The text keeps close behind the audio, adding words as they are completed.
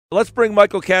Let's bring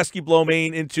Michael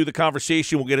Kaskey-Blomain into the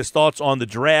conversation. We'll get his thoughts on the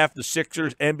draft, the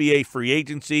Sixers, NBA free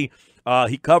agency.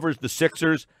 He covers the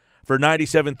Sixers for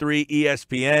 97.3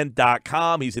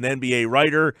 ESPN.com. He's an NBA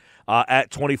writer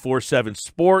at 24/7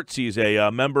 Sports. He's a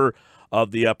member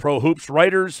of the Pro Hoops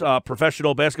Writers,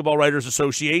 Professional Basketball Writers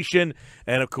Association,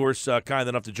 and, of course, kind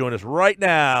enough to join us right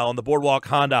now on the Boardwalk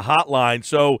Honda hotline.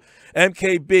 So,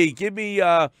 MKB, give me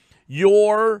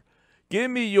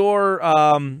your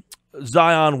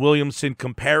Zion Williamson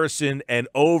comparison and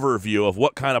overview of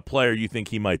what kind of player you think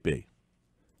he might be.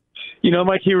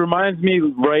 Mike, he reminds me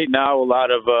right now a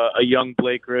lot of a young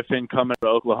Blake Griffin coming to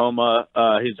Oklahoma,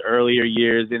 his earlier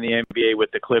years in the NBA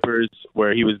with the Clippers,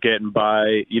 where he was getting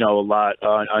by, a lot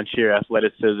on sheer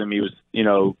athleticism. He was,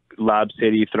 Lob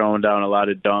City, throwing down a lot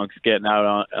of dunks, getting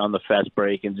out on the fast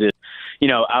break, and just,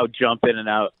 out jumping and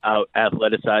out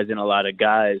athleticizing a lot of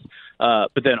guys.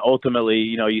 But then ultimately,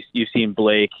 you've seen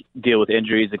Blake deal with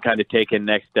injuries and kind of take a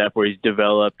next step where he's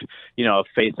developed, a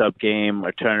face-up game,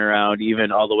 a turnaround,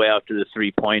 even all the way out to the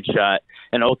three-point shot.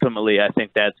 And ultimately, I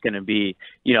think that's going to be,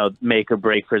 make or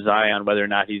break for Zion, whether or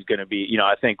not he's going to be,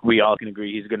 I think we all can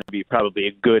agree he's going to be probably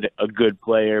a good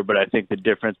player. But I think the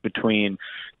difference between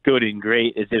good and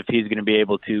great is if he's going to be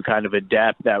able to kind of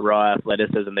adapt that raw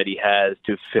athleticism that he has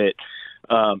to fit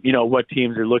what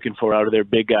teams are looking for out of their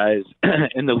big guys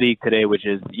in the league today, which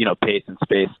is, pace and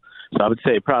space. So I would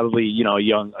say probably, a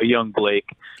young Blake.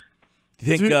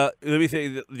 Do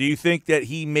you think that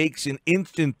he makes an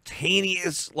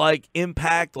instantaneous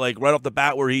impact, right off the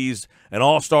bat, where he's an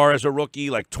all-star as a rookie,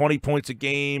 20 points a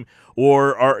game,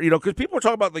 or because people are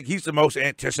talking about he's the most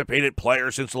anticipated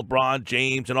player since LeBron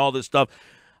James and all this stuff.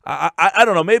 I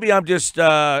don't know. Maybe I'm just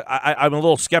I'm a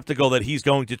little skeptical that he's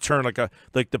going to turn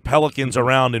like the Pelicans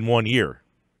around in 1 year.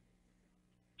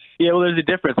 Yeah, well, there's a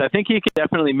difference. I think he can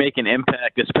definitely make an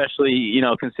impact, especially,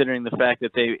 considering the fact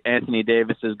that Anthony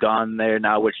Davis is gone there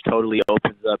now, which totally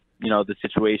opens up, the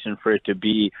situation for it to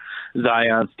be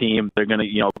Zion's team. They're going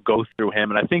to, go through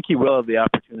him. And I think he will have the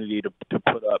opportunity to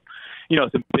put up,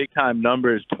 some big-time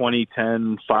numbers, 20,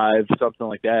 10, 5, something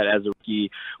like that as a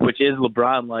rookie, which is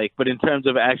LeBron-like. But in terms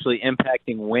of actually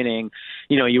impacting winning,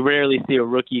 you rarely see a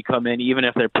rookie come in, even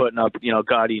if they're putting up,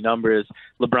 gaudy numbers.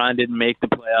 LeBron didn't make the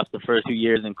playoffs the first few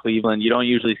years in Cleveland. You don't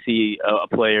usually see a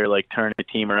player turn a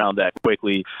team around that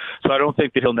quickly. So I don't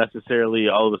think that he'll necessarily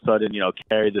all of a sudden,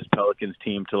 carry this Pelicans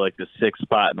team to the 6th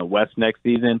spot in the West next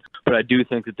season. But I do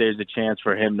think that there's a chance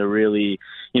for him to really,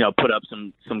 put up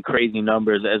some crazy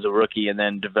numbers as a rookie and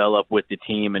then develop with the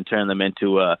team and turn them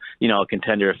into a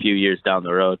contender a few years down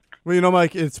the road. Well,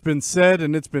 Mike, it's been said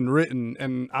and it's been written,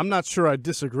 and I'm not sure I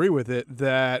disagree with it,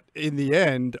 that in the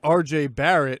end, R.J.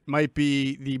 Barrett might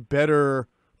be the better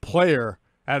player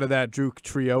out of that Duke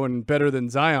trio and better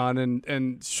than Zion.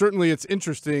 And certainly it's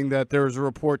interesting that there was a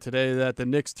report today that the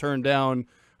Knicks turned down,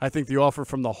 I think, the offer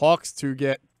from the Hawks to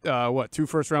get, 2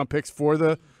 first-round picks for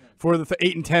the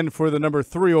 8 and 10 for the number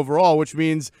 3 overall, which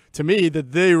means to me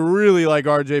that they really like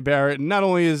R.J. Barrett. And not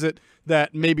only is it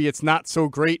that maybe it's not so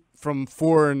great from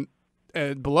 4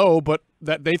 and below, but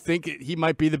that they think he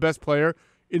might be the best player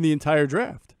in the entire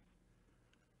draft.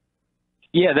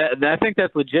 Yeah, I think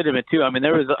that's legitimate, too. I mean,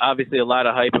 there was obviously a lot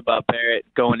of hype about Barrett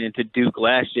going into Duke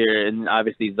last year, and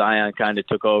obviously Zion kind of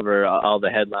took over all the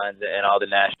headlines and all the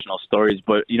national stories.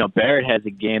 But, Barrett has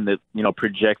a game that,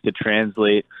 projects to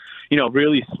translate,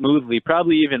 really smoothly,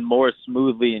 probably even more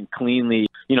smoothly and cleanly,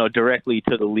 directly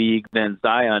to the league than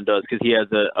Zion does, because he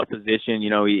has a position,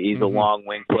 he's a long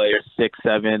wing player,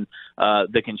 6'7",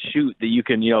 that can shoot, that you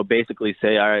can, basically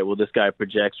say, all right, well, this guy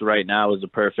projects right now as a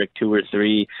perfect 2 or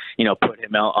 3, put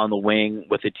him out on the wing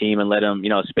with the team and let him,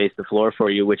 space the floor for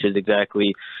you, which is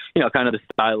exactly, kind of the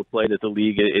style of play that the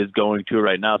league is going to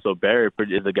right now. So Barrett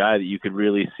is a guy that you could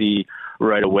really see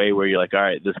right away where you're like, all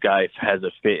right, this guy has a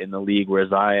fit in the league, where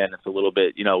Zion, it's a little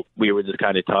bit, we were just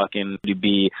kind of talking to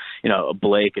be, a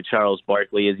Blake, a Charles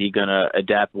Barkley. Is he going to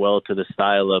adapt well to the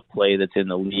style of play that's in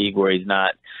the league, where he's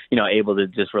not, able to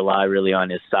just rely really on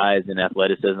his size and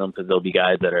athleticism, because there'll be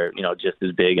guys that are, just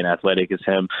as big and athletic as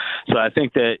him. So I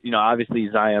think that, obviously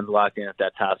Zion's locked in at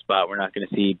that top spot. We're not going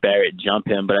to see Barrett jump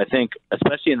him, but I think,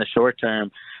 especially in the short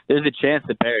term, there's a chance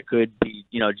that Barrett could be,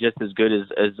 just as good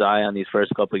as Zion these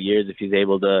first couple of years if he's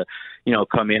able to,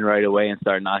 come in right away and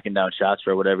start knocking down shots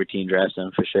for whatever team drafts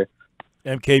him, for sure.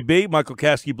 MKB, Michael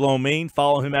Kaskey-Blomain.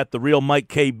 Follow him at The Real Mike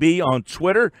KB on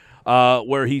Twitter,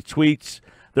 where he tweets,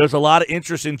 there's a lot of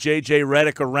interest in JJ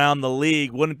Redick around the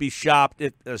league. Wouldn't be shocked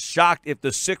if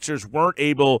the Sixers weren't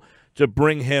able to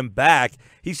bring him back.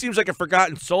 He seems like a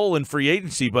forgotten soul in free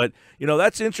agency, but,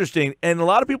 that's interesting. And a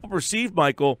lot of people perceive,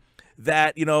 Michael,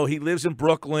 that, he lives in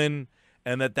Brooklyn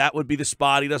and that would be the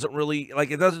spot. He doesn't really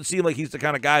it doesn't seem like he's the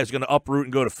kind of guy who's going to uproot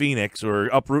and go to Phoenix or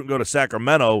uproot and go to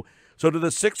Sacramento. So to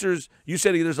the Sixers, you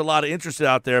said there's a lot of interest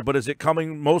out there, but is it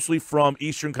coming mostly from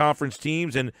Eastern Conference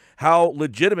teams, and how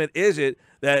legitimate is it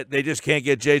that they just can't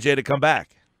get JJ to come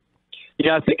back?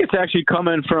 Yeah, I think it's actually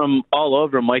coming from all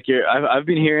over, Mike. I've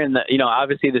been hearing that,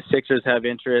 obviously the Sixers have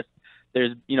interest.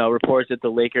 There's, reports that the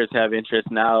Lakers have interest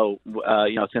now,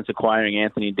 since acquiring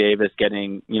Anthony Davis,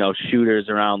 getting, shooters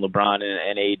around LeBron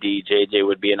and AD. JJ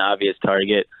would be an obvious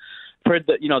target. For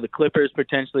the Clippers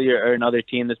potentially are another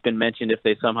team that's been mentioned if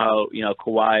they somehow,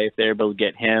 Kawhi, if they're able to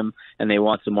get him and they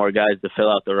want some more guys to fill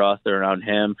out the roster around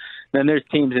him. Then there's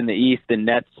teams in the East, the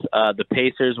Nets, the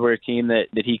Pacers were a team that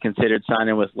he considered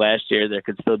signing with last year. There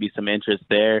could still be some interest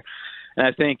there. And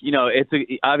I think,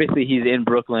 obviously he's in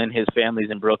Brooklyn, his family's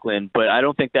in Brooklyn, but I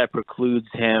don't think that precludes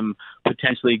him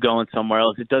potentially going somewhere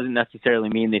else. It doesn't necessarily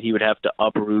mean that he would have to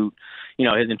uproot,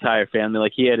 his entire family.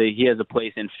 Like he has a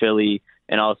place in Philly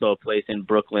and also a place in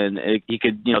Brooklyn. He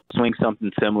could, swing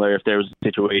something similar if there was a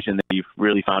situation that he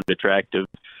really found attractive.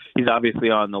 He's obviously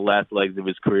on the last legs of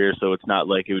his career, so it's not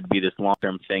like it would be this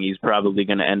long-term thing. He's probably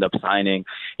going to end up signing,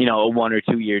 a 1 or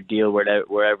 2 year deal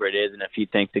wherever it is. And if he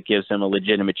thinks it gives him a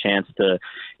legitimate chance to,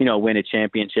 win a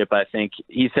championship, I think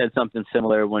he said something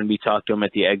similar when we talked to him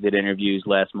at the exit interviews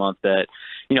last month that,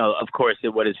 of course,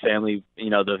 what his family,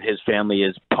 his family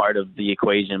is part of the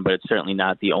equation, but it's certainly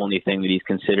not the only thing that he's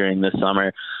considering this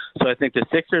summer. So I think the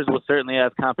Sixers will certainly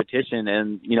have competition.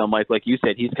 And, Mike, like you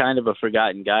said, he's kind of a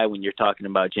forgotten guy when you're talking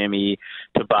about Jimmy,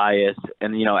 Tobias.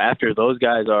 And, after those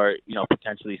guys are,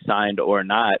 potentially signed or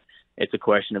not, it's a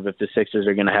question of if the Sixers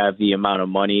are going to have the amount of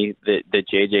money that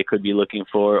JJ could be looking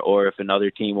for, or if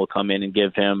another team will come in and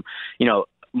give him,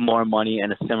 more money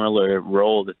and a similar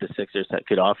role that the Sixers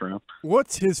could offer him.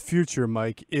 What's his future,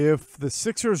 Mike, if the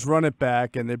Sixers run it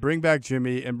back and they bring back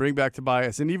Jimmy and bring back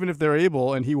Tobias, and even if they're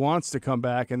able and he wants to come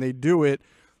back and they do it,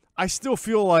 I still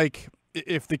feel like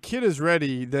if the kid is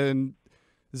ready, then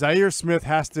Zaire Smith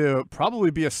has to probably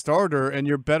be a starter, and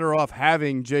you're better off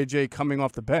having JJ coming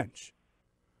off the bench.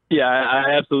 Yeah,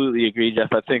 I absolutely agree,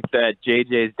 Jeff. I think that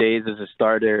JJ's days as a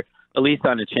starter, at least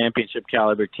on a championship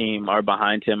caliber team, are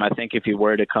behind him. I think if he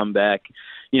were to come back,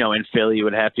 in Philly, he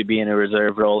would have to be in a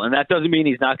reserve role. And that doesn't mean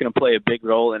he's not going to play a big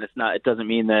role. And it doesn't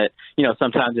mean that,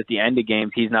 sometimes at the end of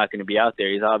games, he's not going to be out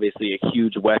there. He's obviously a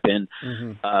huge weapon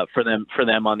for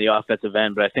them on the offensive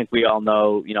end. But I think we all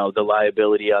know, the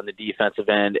liability on the defensive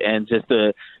end and just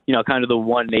the, kind of the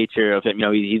one nature of him.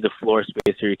 He's a floor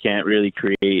spacer. He can't really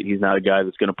create. He's not a guy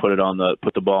that's going to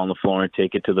put the ball on the floor and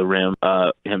take it to the rim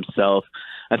himself.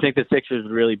 I think the Sixers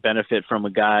would really benefit from a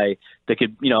guy that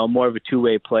could, more of a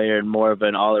two-way player and more of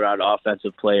an all-around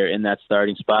offensive player in that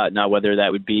starting spot. Now, whether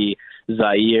that would be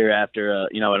Zaire after, an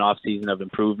offseason of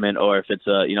improvement, or if it's,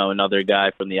 another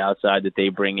guy from the outside that they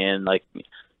bring in, like,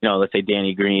 let's say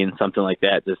Danny Green, something like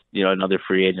that, just, another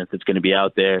free agent that's going to be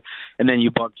out there. And then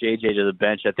you bump JJ to the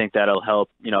bench. I think that'll help,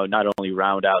 not only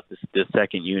round out this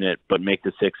second unit, but make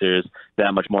the Sixers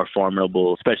that much more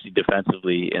formidable, especially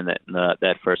defensively in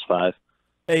that first five.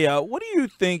 Hey, what do you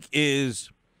think is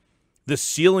the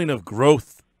ceiling of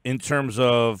growth in terms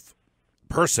of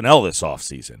personnel this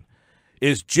offseason?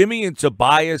 Is Jimmy and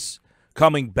Tobias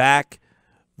coming back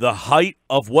the height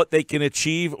of what they can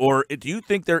achieve, or do you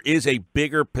think there is a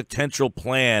bigger potential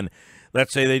plan?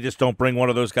 Let's say they just don't bring one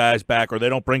of those guys back, or they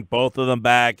don't bring both of them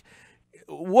back.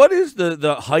 What is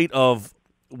the height of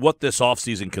what this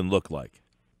offseason can look like?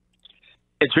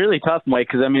 It's really tough, Mike,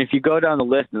 because, if you go down the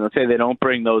list and let's say they don't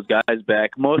bring those guys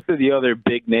back, most of the other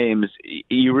big names,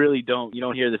 you really don't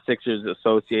hear the Sixers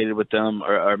associated with them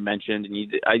or mentioned.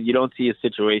 And you don't see a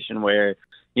situation where,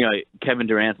 Kevin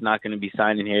Durant's not going to be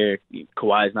signing here.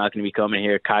 Kawhi's not going to be coming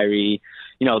here. Kyrie,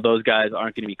 those guys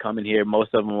aren't going to be coming here.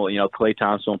 Most of them will, Klay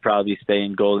Thompson will probably stay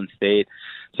in Golden State.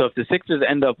 So if the Sixers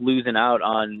end up losing out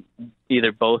on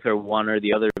either both or one or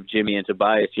the other of Jimmy and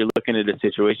Tobias, you're looking at a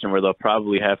situation where they'll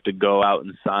probably have to go out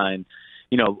and sign,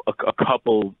 a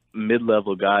couple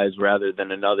mid-level guys rather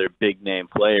than another big-name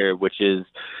player, which is,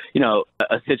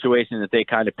 a situation that they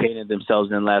kind of painted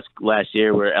themselves in last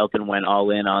year, where Elton went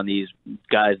all in on these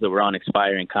guys that were on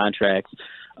expiring contracts.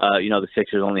 The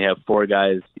Sixers only have 4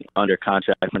 guys under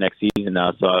contract for next season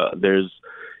now, so they're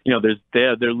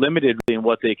limited in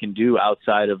what they can do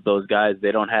outside of those guys.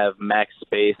 They don't have max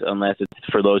space unless it's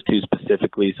for those two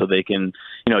specifically, so they can,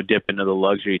 dip into the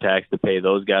luxury tax to pay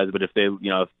those guys. But if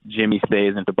if Jimmy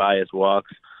stays and Tobias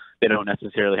walks, they don't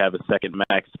necessarily have a second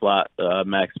max spot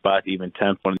to even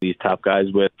tempt one of these top guys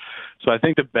with. So I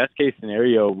think the best case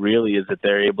scenario really is that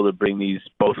they're able to bring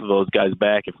both of those guys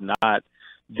back. If not,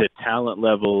 the talent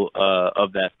level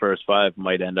of that first five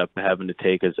might end up having to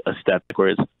take a step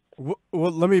backwards.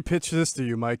 Well, let me pitch this to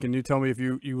you, Mike, and you tell me if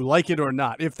you like it or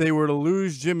not. If they were to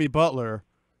lose Jimmy Butler,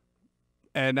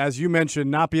 and as you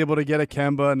mentioned, not be able to get a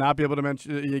Kemba, not be able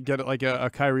to get like a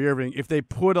Kyrie Irving, if they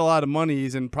put a lot of money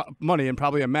and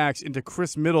probably a max into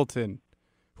Chris Middleton,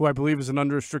 who I believe is an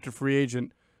unrestricted free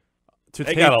agent,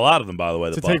 they got a lot of them, by the way.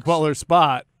 The Bucks. Take Butler's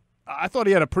spot. I thought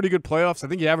he had a pretty good playoffs. I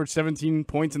think he averaged 17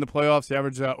 points in the playoffs. He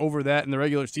averaged over that in the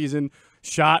regular season.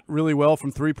 Shot really well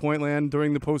from three-point land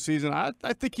during the postseason.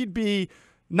 I think he'd be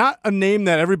not a name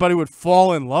that everybody would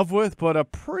fall in love with, but a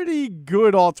pretty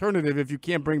good alternative if you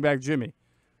can't bring back Jimmy.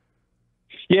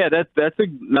 Yeah, that's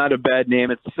not a bad name.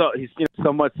 He's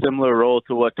somewhat similar role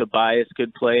to what Tobias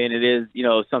could play, and it is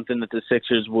something that the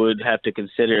Sixers would have to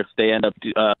consider if they end up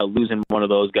losing one of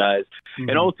those guys. Mm-hmm.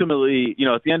 And ultimately,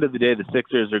 at the end of the day, the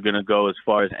Sixers are going to go as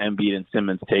far as Embiid and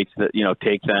Simmons take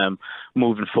them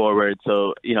moving forward.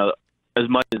 So as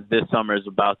much as this summer is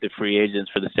about the free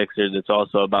agents for the Sixers, it's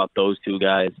also about those two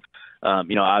guys.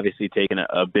 Obviously taking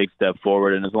a big step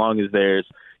forward, and as long as there's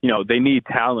they need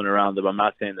talent around them. I'm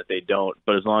not saying that they don't,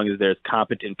 but as long as there's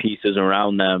competent pieces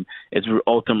around them, it's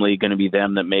ultimately going to be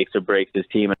them that makes or breaks this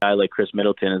team. And a guy like Chris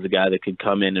Middleton is a guy that could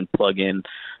come in and plug in,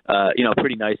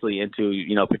 pretty nicely into,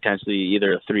 potentially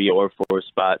either a 3 or 4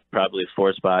 spot, probably a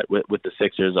 4 spot with the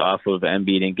Sixers off of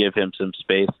Embiid and give him some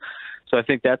space. So I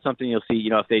think that's something you'll see.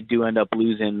 If they do end up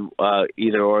losing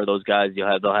either or of those guys,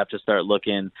 they'll have to start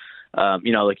looking.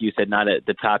 Like you said, not at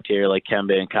the top tier like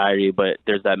Kemba and Kyrie, but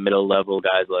there's that middle level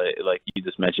guys like you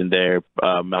just mentioned there,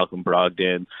 Malcolm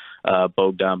Brogdon,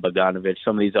 Bogdan Bogdanovic,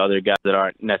 some of these other guys that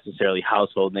aren't necessarily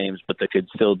household names, but that could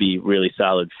still be really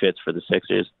solid fits for the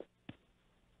Sixers.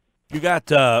 You got,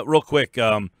 real quick,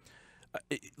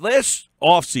 last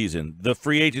offseason, the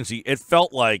free agency, it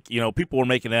felt like, people were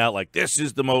making it out like this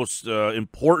is the most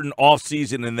important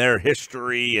offseason in their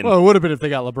history. And, well, it would have been if they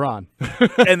got LeBron.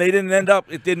 And it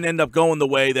didn't end up going the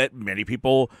way that many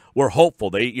people were hopeful.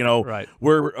 They, right.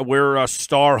 we're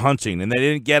star hunting, and they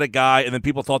didn't get a guy, and then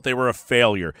people thought they were a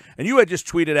failure. And you had just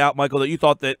tweeted out, Michael, that you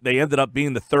thought that they ended up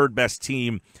being the third best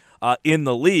team in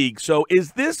the league. So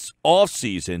is this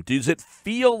offseason, does it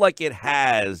feel like it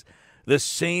has the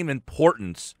same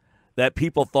importance that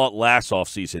people thought last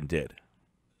offseason did?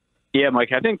 Yeah, Mike,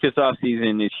 I think this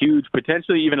offseason is huge,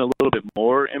 potentially even a little bit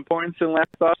more importance than last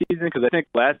offseason, because I think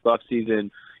last offseason,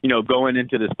 going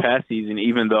into this past season,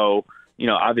 even though,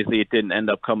 obviously it didn't end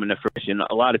up coming to fruition,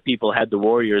 a lot of people had the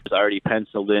Warriors already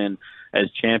penciled in as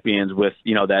champions with,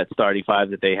 that starting five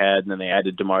that they had, and then they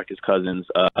added DeMarcus Cousins.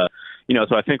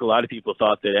 So I think a lot of people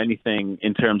thought that anything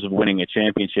in terms of winning a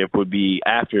championship would be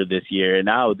after this year, and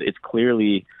now it's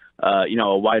clearly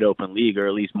a wide open league, or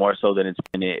at least more so than it's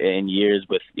been in years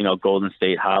with, Golden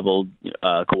State hobbled,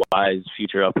 Kawhi's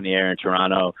future up in the air in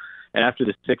Toronto. And after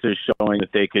the Sixers showing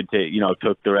that they could,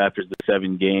 took the Raptors to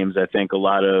 7 games, I think a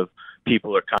lot of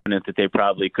people are confident that they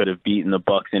probably could have beaten the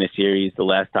Bucks in a series. The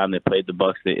last time they played the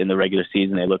Bucks in the regular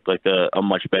season, they looked like a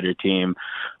much better team.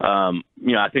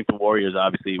 I think the Warriors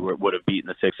obviously would have beaten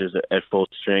the Sixers at full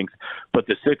strength, but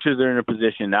the Sixers are in a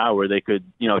position now where they could,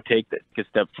 take a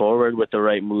step forward with the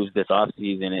right moves this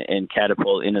offseason and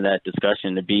catapult into that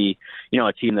discussion to be,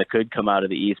 a team that could come out of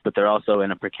the East, but they're also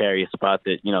in a precarious spot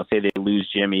that, say they lose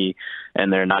Jimmy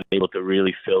and they're not able to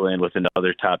really fill in with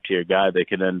another top tier guy, they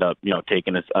could end up,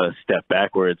 taking a step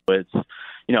backwards. But it's,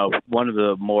 one of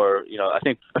the more,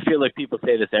 I feel like people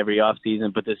say this every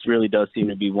offseason, but this really does seem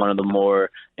to be one of the more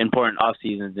important off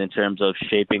seasons in terms of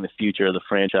shaping the future of the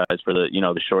franchise for the,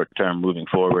 the short term moving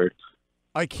forward.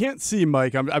 I can't see,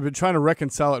 Mike. I've been trying to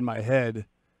reconcile it in my head.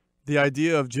 The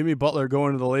idea of Jimmy Butler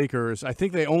going to the Lakers, I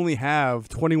think they only have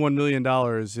 $21 million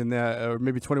in that, or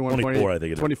maybe 24, I think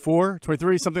it is. 24,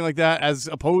 23, something like that, as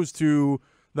opposed to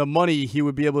the money he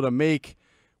would be able to make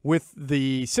with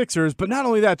the Sixers. But not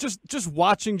only that, just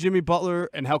watching Jimmy Butler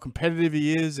and how competitive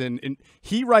he is, and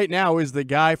he right now is the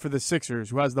guy for the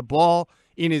Sixers who has the ball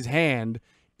in his hand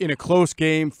in a close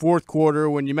game, fourth quarter,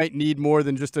 when you might need more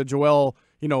than just a Joel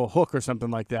hook or something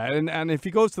like that. And if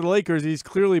he goes to the Lakers, he's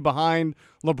clearly behind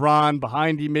LeBron,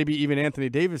 behind maybe even Anthony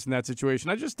Davis in that situation.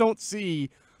 I just don't see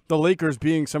the Lakers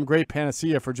being some great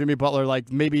panacea for Jimmy Butler,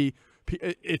 like maybe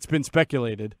it's been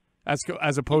speculated,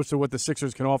 as opposed to what the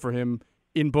Sixers can offer him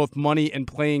in both money and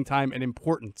playing time and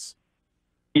importance.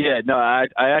 Yeah, no, I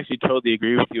actually totally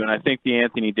agree with you, and I think the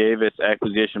Anthony Davis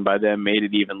acquisition by them made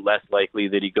it even less likely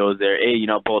that he goes there.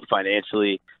 Both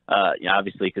financially,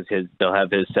 obviously, because they'll have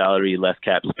his salary, less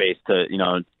cap space to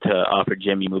offer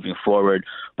Jimmy moving forward,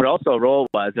 but also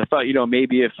role-wise, I thought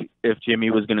maybe if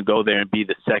Jimmy was going to go there and be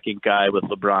the second guy with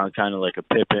LeBron, kind of like a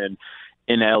Pippen,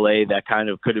 in LA that kind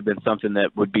of could have been something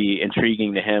that would be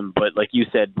intriguing to him. But like you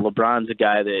said, LeBron's a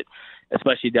guy that,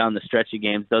 especially down the stretch of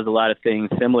games, does a lot of things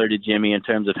similar to Jimmy in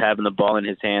terms of having the ball in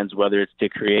his hands, whether it's to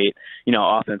create,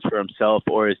 offense for himself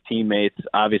or his teammates.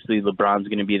 Obviously, LeBron's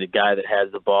going to be the guy that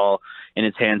has the ball in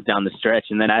his hands down the stretch.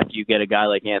 And then after you get a guy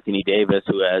like Anthony Davis,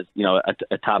 who has,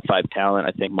 a top 5 talent,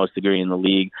 I think most agree in the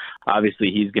league,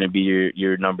 obviously he's going to be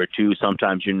your number 2,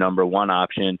 sometimes your number 1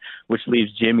 option, which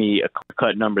leaves Jimmy a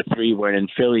cut number 3, where in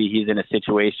Philly he's in a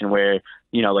situation where,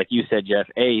 like you said, Jeff,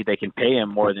 A, they can pay him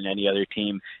more than any other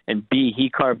team, and B, he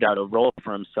carved out a role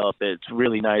for himself that's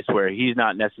really nice where he's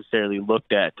not necessarily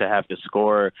looked at to have to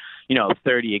score,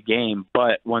 30 a game,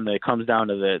 but when it comes down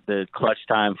to the clutch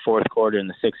time, fourth quarter, and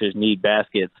the Sixers need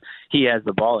baskets, he has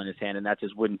the ball in his hand, and that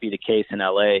just wouldn't be the case in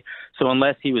LA. So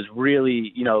unless he was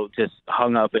really, just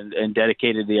hung up and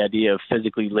dedicated to the idea of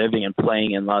physically living and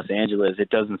playing in Los Angeles, it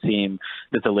doesn't seem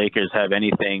that the Lakers have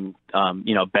anything,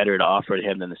 better to offer to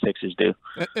him than the Sixers do.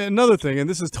 Another thing, and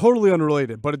this is totally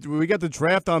unrelated, but we got the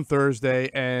draft on Thursday,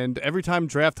 and every time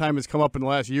draft time has come up in the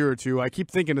last year or two, I keep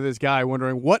thinking of this guy,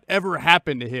 wondering whatever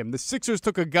happened to him. The Sixers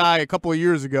took a guy a couple of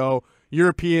years ago,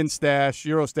 Euro stash,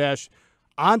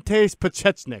 Ante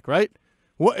Pachechnik, right?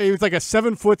 He was like a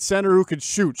 7-foot center who could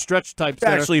shoot, stretch type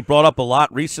center. Actually brought up a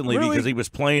lot recently Really? because he was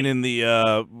playing in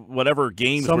the whatever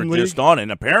games Some we're league? just on,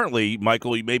 and apparently,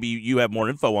 Michael, maybe you have more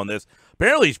info on this.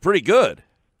 Apparently, he's pretty good.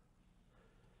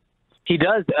 He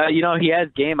does. He has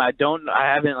game. I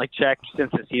haven't checked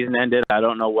since the season ended. I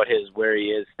don't know where he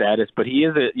is status, but he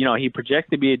is he projects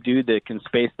to be a dude that can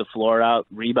space the floor out,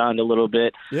 rebound a little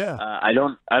bit. Yeah. I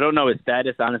don't know his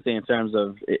status honestly in terms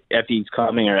of if he's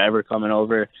coming or ever coming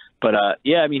over, but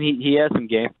he has some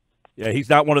game. Yeah, he's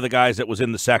not one of the guys that was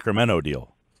in the Sacramento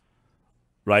deal,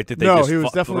 right? That they No, just he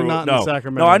was definitely not in the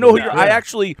Sacramento No, I know. deal. I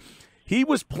actually. He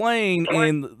was playing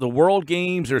in the World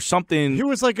Games or something. He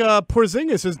was like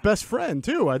Porzingis, his best friend,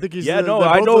 too. I think he's I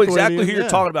know exactly who you're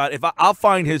talking about. I'll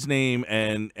find his name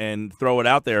and throw it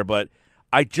out there. But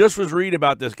I just was reading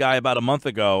about this guy about a month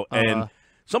ago, and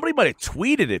somebody might have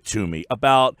tweeted it to me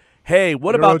about, hey,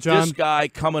 what about this guy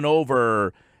coming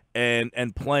over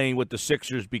and playing with the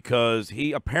Sixers because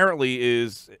he apparently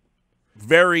is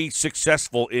very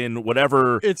successful in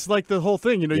whatever. It's like the whole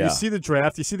thing, you see the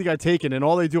draft, you see the guy taken, and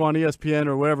all they do on ESPN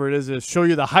or whatever it is show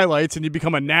you the highlights, and you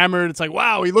become enamored. It's like,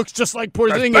 wow, he looks just like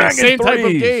Porzingis, same type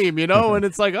of game, and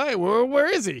it's like, hey, where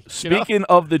is he? Speaking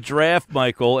of the draft,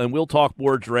 Michael, and we'll talk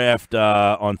more draft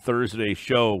on Thursday's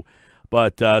show,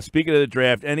 but speaking of the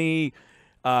draft,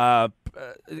 a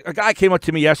guy came up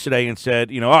to me yesterday and said,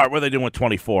 all right, what are they doing with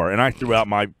 24? And I threw out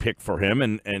my pick for him,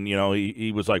 and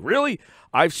he was like, really?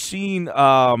 I've seen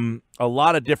a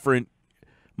lot of different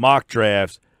mock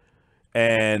drafts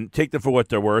and take them for what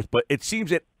they're worth, but it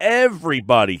seems that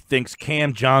everybody thinks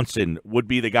Cam Johnson would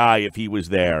be the guy if he was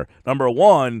there. Number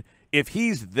one, if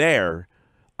he's there,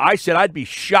 I said I'd be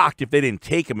shocked if they didn't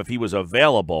take him if he was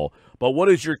available. But what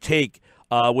is your take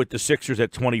with the Sixers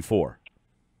at 24?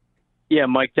 Yeah,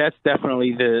 Mike, that's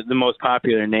definitely the most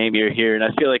popular name you're hearing.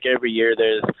 I feel like every year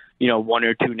there's, 1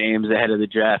 or 2 names ahead of the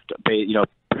draft,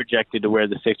 projected to where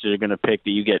the Sixers are going to pick that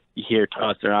you hear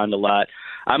tossed around a lot.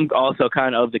 I'm also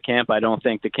kind of the camp. I don't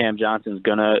think that Cam Johnson's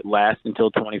going to last until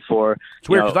 24. It's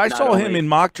weird because I saw him in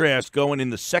mock drafts going in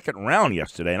the second round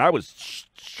yesterday, and I was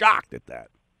shocked at that.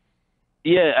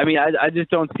 Yeah, I just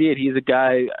don't see it. He's a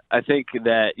guy, I think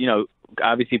that,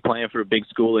 obviously playing for a big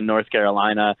school in North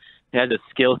Carolina, he has a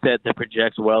skill set that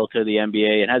projects well to the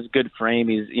NBA and has a good frame.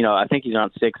 He's, I think he's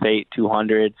around 6'8",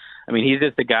 200. He's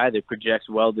just a guy that projects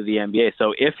well to the NBA.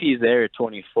 So if he's there at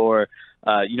 24,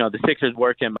 the Sixers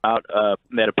worked him out,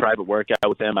 had a private workout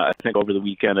with him, I think over the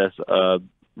weekend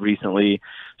recently.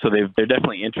 So they're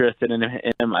definitely interested in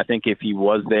him. I think if he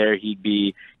was there, he'd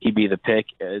be the pick.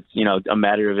 It's, a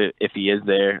matter of if he is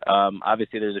there.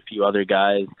 Obviously there's a few other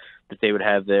guys that they would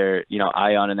have their,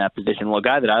 eye on in that position. Well, a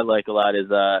guy that I like a lot is,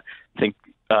 I think,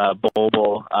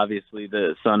 Bol, obviously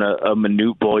the son of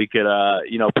Manute Bol. He could,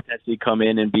 potentially come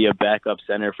in and be a backup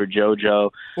center for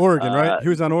JoJo. Oregon, right? He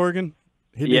was on Oregon?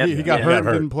 He got hurt and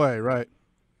didn't play, right?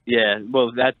 Yeah,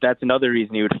 well, that's another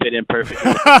reason he would fit in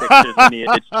perfectly with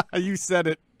the Sixers. You said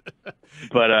it.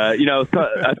 But, so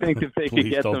I think if they could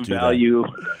get some value,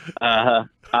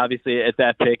 obviously at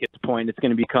that pick, at the point, it's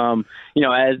going to become,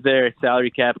 as their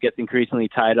salary cap gets increasingly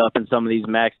tied up in some of these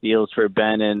max deals for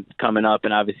Ben and coming up,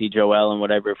 and obviously Joel and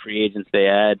whatever free agents they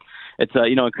add, it's,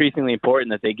 increasingly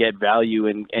important that they get value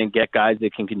and get guys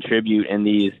that can contribute in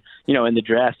these, in the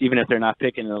draft, even if they're not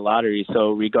picking in the lottery.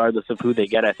 So regardless of who they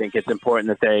get, I think it's important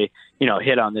that they,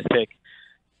 hit on this pick.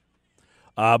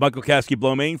 Michael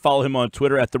Kaskey-Blomain. Follow him on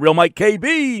Twitter at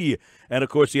 @TheRealMikeKB. And, of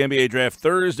course, the NBA Draft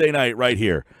Thursday night right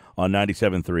here on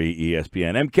 97.3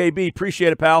 ESPN. MKB,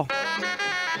 appreciate it, pal.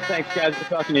 Thanks, guys. Good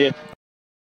talking to you.